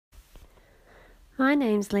My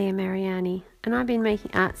name's Leah Mariani, and I've been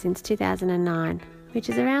making art since 2009, which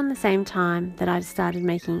is around the same time that I started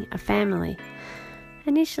making a family.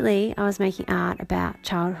 Initially, I was making art about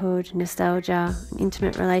childhood, nostalgia, and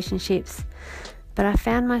intimate relationships, but I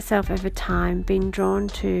found myself over time being drawn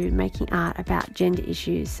to making art about gender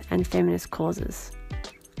issues and feminist causes.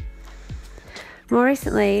 More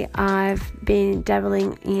recently, I've been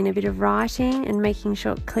dabbling in a bit of writing and making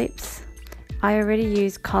short clips. I already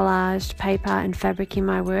use collaged paper and fabric in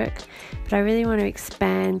my work, but I really want to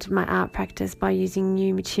expand my art practice by using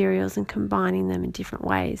new materials and combining them in different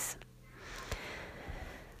ways.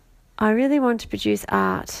 I really want to produce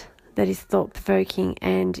art that is thought-provoking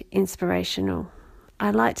and inspirational.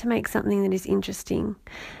 I'd like to make something that is interesting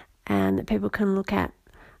and that people can look at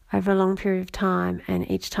over a long period of time,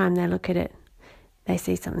 and each time they look at it, they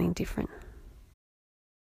see something different.